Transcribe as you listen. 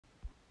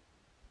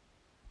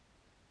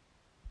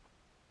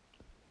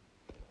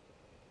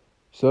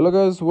So hello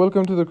guys,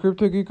 welcome to the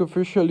Crypto Geek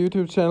official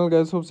YouTube channel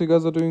guys. Hope you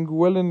guys are doing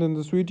well, and in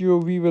this video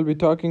we will be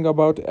talking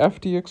about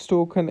FTX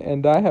token.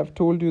 And I have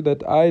told you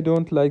that I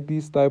don't like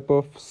these type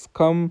of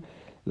scam,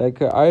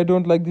 I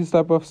don't like this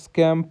type of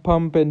scam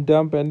pump and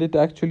dump. And it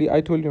actually,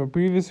 I told you in a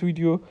previous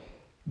video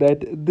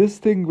that this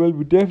thing will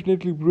be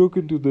definitely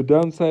broken to the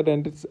downside,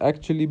 and it's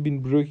actually been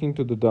breaking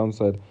to the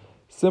downside.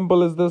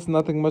 Simple as this,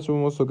 nothing much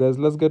more. So guys,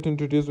 let's get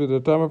introduced. With the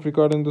time of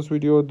recording this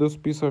video, this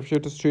piece of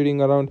shit is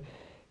trading around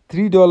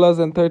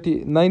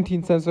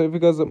 $3.19. So if you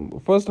guys,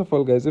 first of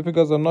all guys, if you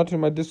guys are not in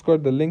my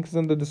Discord, the link is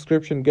in the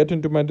description. Get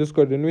into my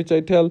Discord, in which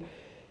I tell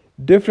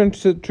different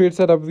trade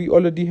setup. We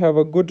already have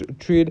a good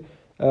trade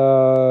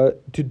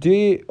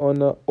today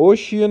on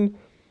Ocean.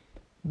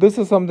 This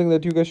is something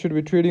that you guys should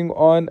be trading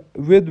on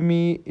with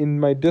me in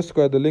my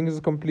Discord. The link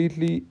is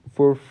completely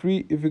for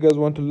free. If you guys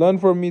want to learn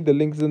from me, the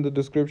link is in the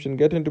description.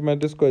 Get into my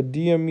Discord,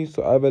 DM me,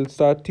 so I will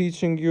start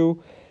teaching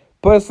you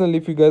personally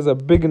if you guys are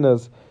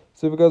beginners.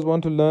 So if you guys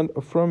want to learn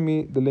from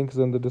me, the link is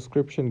in the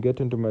description.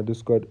 Get into my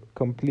Discord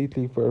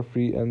completely for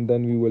free, and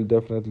then we will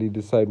definitely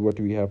decide what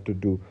we have to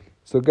do.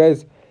 So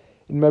guys,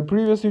 in my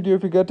previous video,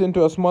 if you get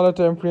into a smaller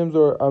time frames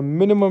or a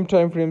minimum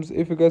time frames,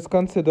 if you guys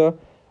consider,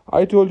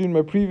 I told you in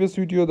my previous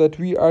video that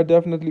we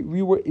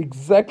were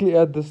exactly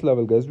at this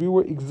level, guys. We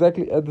were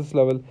exactly at this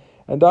level,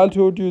 and I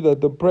told you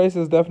that the price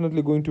is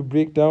definitely going to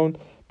break down,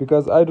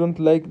 because I don't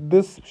like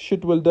this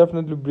shit will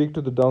definitely break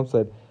to the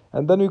downside.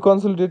 And then we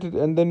consolidated,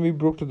 and then we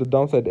broke to the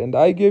downside, and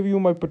I gave you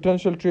my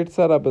potential trade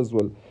setup as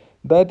well.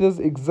 That is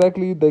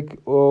exactly like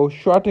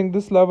shorting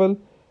this level,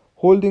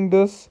 holding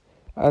this,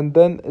 and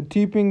then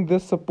keeping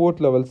this support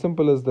level.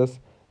 Simple as this.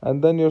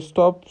 And then your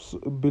stops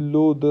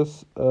below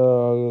this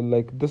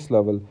like this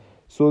level.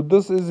 So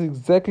this is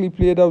exactly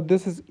played out.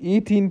 This is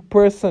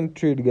 18%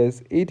 trade,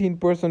 guys.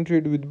 18%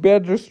 trade with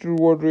bad risk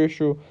reward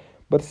ratio,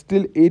 but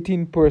still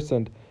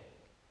 18%.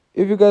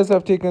 If you guys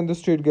have taken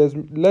this trade, guys,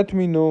 let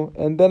me know.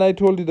 And then I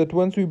told you that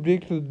once we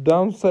break to the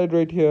downside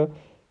right here,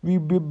 we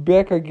be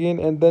back again,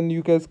 and then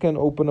you guys can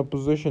open a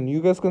position.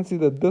 You guys can see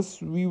that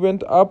this, we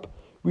went up,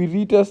 we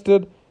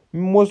retested.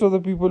 Most of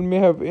the people may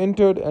have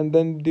entered, and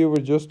then they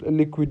were just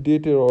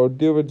liquidated, or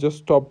they were just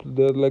stopped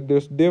there. Like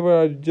this, they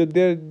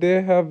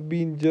have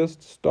been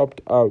just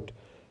stopped out.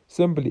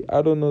 Simply,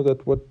 I don't know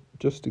that what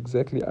just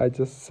exactly I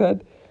just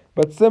said,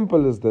 but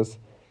simple as this.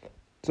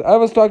 So I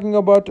was talking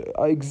about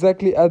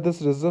exactly at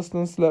this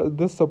resistance,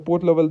 this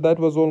support level that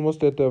was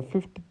almost at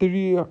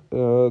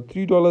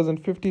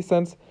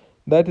 $3.50.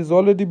 That has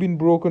already been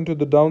broken to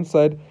the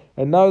downside,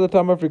 and now at the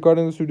time of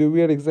recording this video,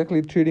 we are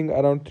exactly trading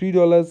around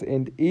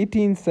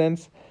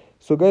 $3.18.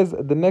 So guys,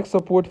 the next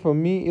support for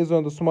me is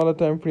on the smaller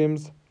time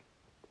frames,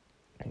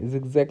 is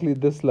exactly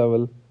this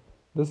level.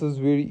 This is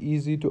very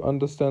easy to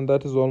understand.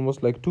 That is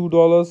almost like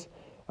 $2.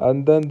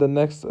 And then the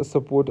next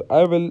support,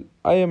 I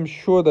am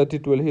sure that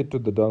it will hit to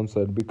the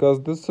downside,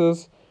 because this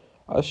is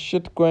a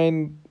shit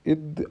coin.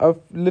 A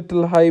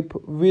little hype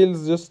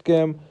whales just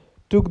came,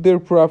 took their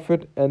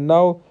profit, and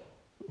now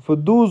for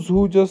those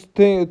who just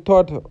thought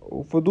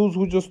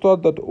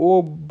that,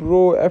 oh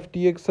bro,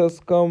 FTX has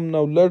come,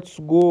 now let's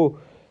go,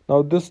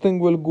 now this thing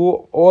will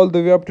go all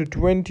the way up to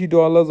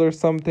 $20 or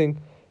something.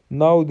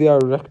 Now they are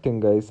wrecked,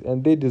 guys,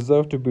 and they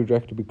deserve to be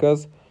wrecked,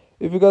 because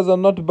if you guys are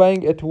not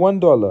buying at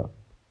 $1,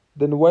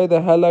 then why the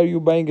hell are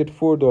you buying at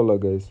 $4,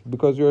 guys?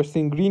 Because you are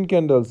seeing green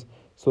candles.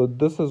 So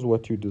this is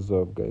what you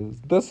deserve, guys.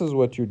 This is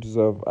what you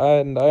deserve,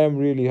 and I am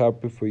really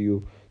happy for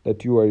you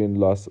that you are in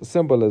loss.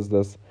 Simple as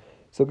this.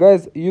 So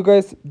guys, you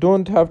guys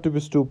don't have to be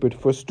stupid.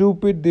 For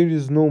stupid, there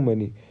is no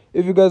money.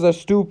 If you guys are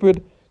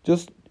stupid,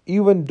 just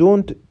even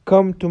don't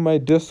come to my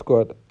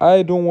Discord.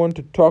 I don't want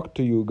to talk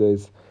to you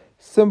guys.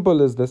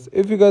 Simple as this.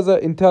 If you guys are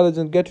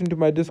intelligent, get into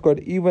my Discord.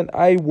 Even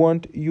I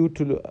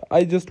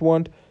just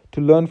want to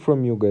learn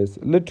from you guys.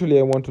 Literally,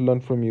 I want to learn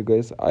from you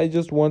guys. I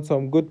just want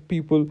some good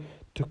people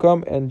to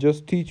come and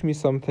just teach me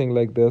something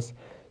like this.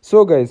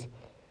 So guys,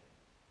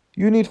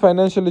 you need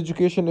financial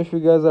education if you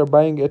guys are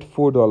buying at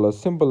 $4.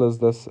 Simple as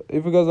this.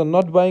 If you guys are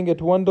not buying at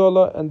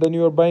 $1, and then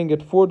you are buying at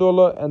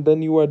 $4, and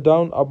then you are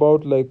down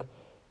about like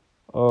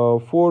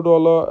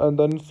 $4, and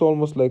then it's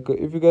almost like,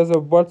 if you guys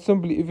have bought,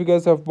 simply if you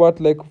guys have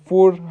bought like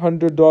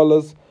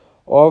 $400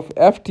 of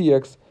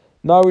FTX,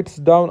 now it's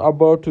down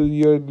about to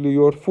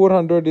your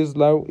 400 is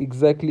now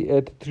exactly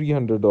at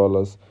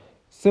 $300.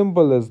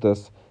 Simple as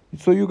this.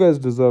 So you guys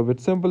deserve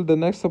it. Simple. The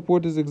next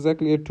support is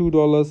exactly at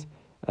 $2,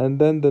 and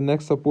then the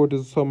next support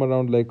is some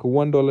around like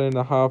 $1.50,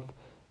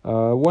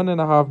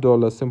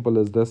 $1.50. Simple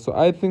as this. So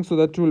I think so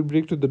that will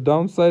break to the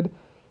downside,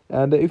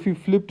 and if you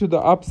flip to the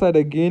upside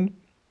again,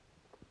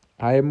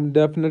 I am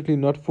definitely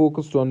not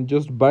focused on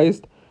just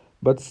biased,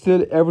 but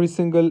still every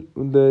single,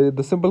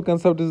 the simple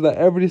concept is that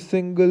every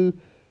single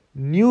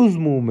news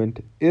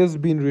movement is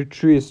being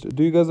retraced.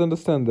 Do you guys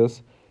understand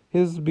this?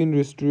 Has been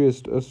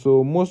retraced.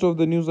 So most of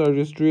the news are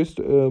retraced.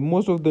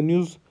 Most of the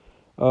news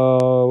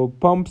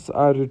pumps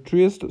are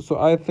retraced. So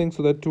I think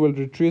so that will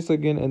retrace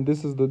again, and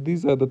these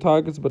are the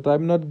targets. But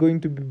I'm not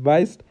going to be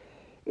biased.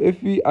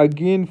 If we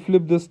again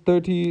flip this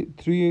 30,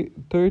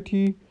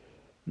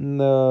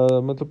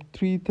 matlab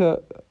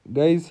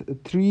guys,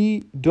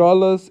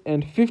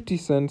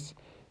 $3.50.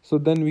 So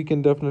then we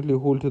can definitely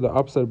hold to the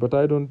upside, but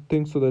I don't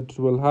think so that it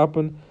will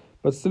happen.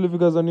 But still, if you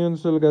guys are new on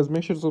this channel, guys,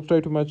 make sure to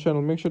subscribe to my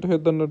channel, make sure to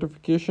hit the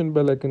notification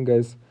bell icon,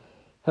 guys.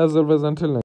 As always, until next